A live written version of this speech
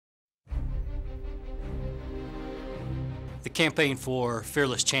The campaign for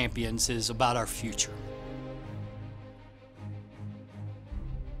Fearless Champions is about our future.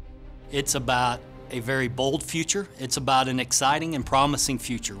 It's about a very bold future. It's about an exciting and promising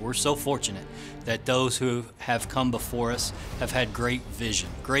future. We're so fortunate that those who have come before us have had great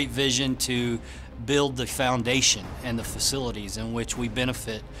vision to build the foundation and the facilities in which we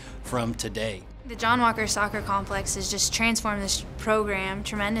benefit from today. The John Walker Soccer Complex has just transformed this program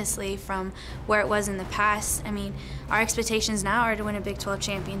tremendously from where it was in the past. I mean, our expectations now are to win a Big 12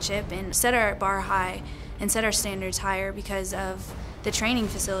 championship and set our bar high and set our standards higher because of the training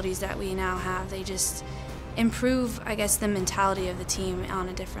facilities that we now have. They just improve, I guess, the mentality of the team on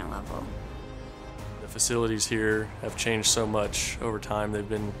a different level. The facilities here have changed so much over time.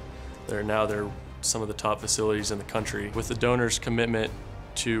 They're some of the top facilities in the country. With the donors' commitment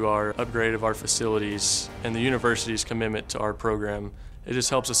to our upgrade of our facilities and the university's commitment to our program, it just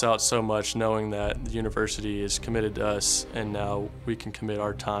helps us out so much knowing that the university is committed to us, and now we can commit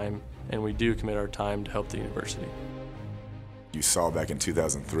our time, and we do commit our time to help the university. You saw back in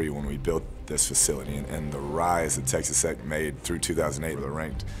 2003 when we built this facility and the rise that Texas Tech made through 2008. They're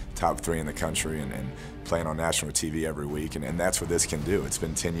ranked top 3 in the country and playing on national TV every week, and that's what this can do. It's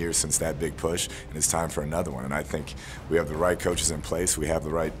been 10 years since that big push, and it's time for another one. And I think we have the right coaches in place, we have the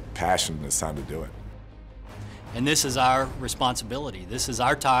right passion, and it's time to do it. And this is our responsibility. This is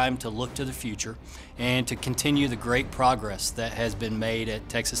our time to look to the future and to continue the great progress that has been made at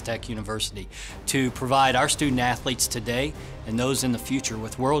Texas Tech University to provide our student athletes today and those in the future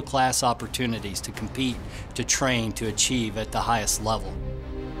with world-class opportunities to compete, to train, to achieve at the highest level.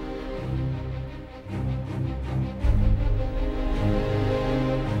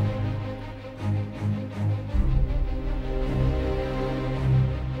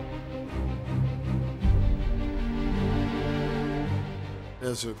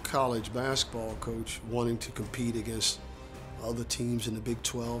 As a college basketball coach wanting to compete against other teams in the Big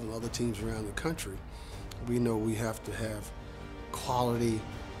 12 and other teams around the country, we know we have to have quality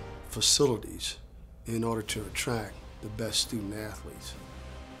facilities in order to attract the best student athletes.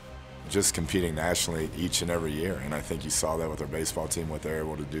 Just competing nationally each and every year, and I think you saw that with our baseball team, what they're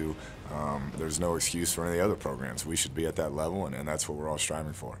able to do. There's no excuse for any other programs. We should be at that level, and that's what we're all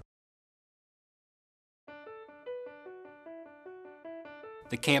striving for.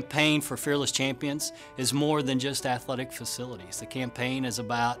 The campaign for Fearless Champions is more than just athletic facilities. The campaign is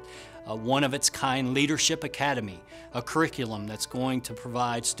about a one-of-its-kind leadership academy, a curriculum that's going to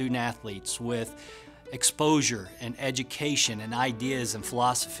provide student athletes with exposure and education and ideas and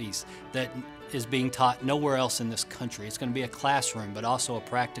philosophies that is being taught nowhere else in this country. It's going to be a classroom, but also a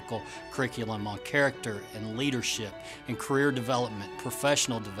practical curriculum on character and leadership and career development,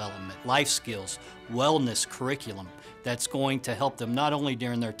 professional development, life skills, wellness curriculum that's going to help them not only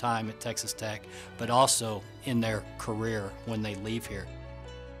during their time at Texas Tech, but also in their career when they leave here.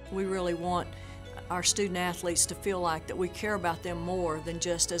 We really want our student athletes to feel like that we care about them more than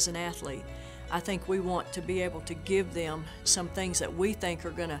just as an athlete. I think we want to be able to give them some things that we think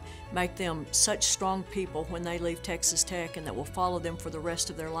are going to make them such strong people when they leave Texas Tech and that will follow them for the rest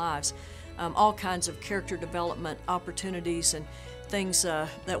of their lives. All kinds of character development opportunities and things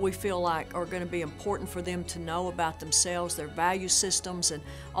that we feel like are going to be important for them to know about themselves, their value systems, and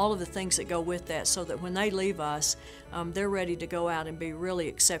all of the things that go with that, so that when they leave us, they're ready to go out and be really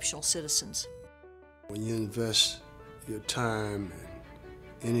exceptional citizens. When you invest your time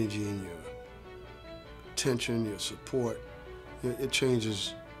and energy and your attention, your support, it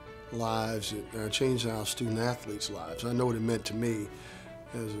changes lives. It changes our student athletes' lives. I know what it meant to me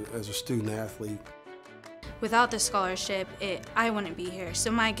as a student athlete. Without the scholarship, I wouldn't be here. So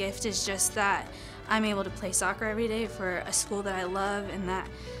my gift is just that I'm able to play soccer every day for a school that I love, and that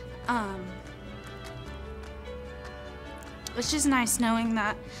it's just nice knowing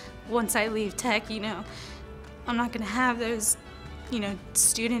that once I leave Tech, you know, I'm not going to have those, you know,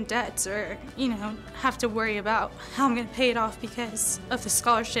 student debts or, you know, have to worry about how I'm going to pay it off because of the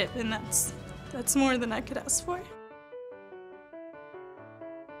scholarship, and that's more than I could ask for.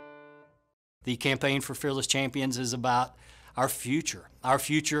 The campaign for Fearless Champions is about our future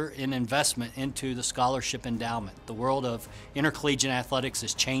in investment into the scholarship endowment. The world of intercollegiate athletics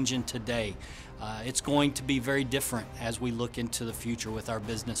is changing today. It's going to be very different as we look into the future with our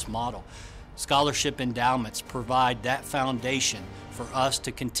business model. Scholarship endowments provide that foundation for us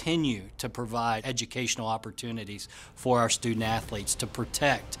to continue to provide educational opportunities for our student athletes, to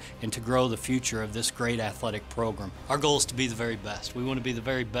protect and to grow the future of this great athletic program. Our goal is to be the very best. We want to be the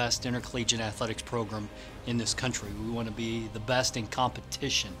very best intercollegiate athletics program in this country. We want to be the best in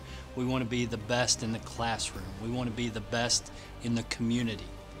competition. We want to be the best in the classroom. We want to be the best in the community.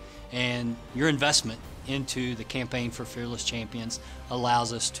 And your investment into the Campaign for Fearless Champions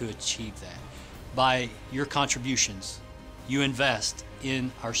allows us to achieve that. By your contributions, you invest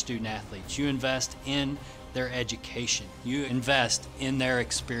in our student athletes, you invest in their education, you invest in their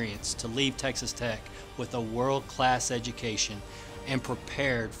experience to leave Texas Tech with a world-class education and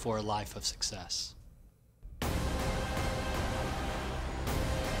prepared for a life of success.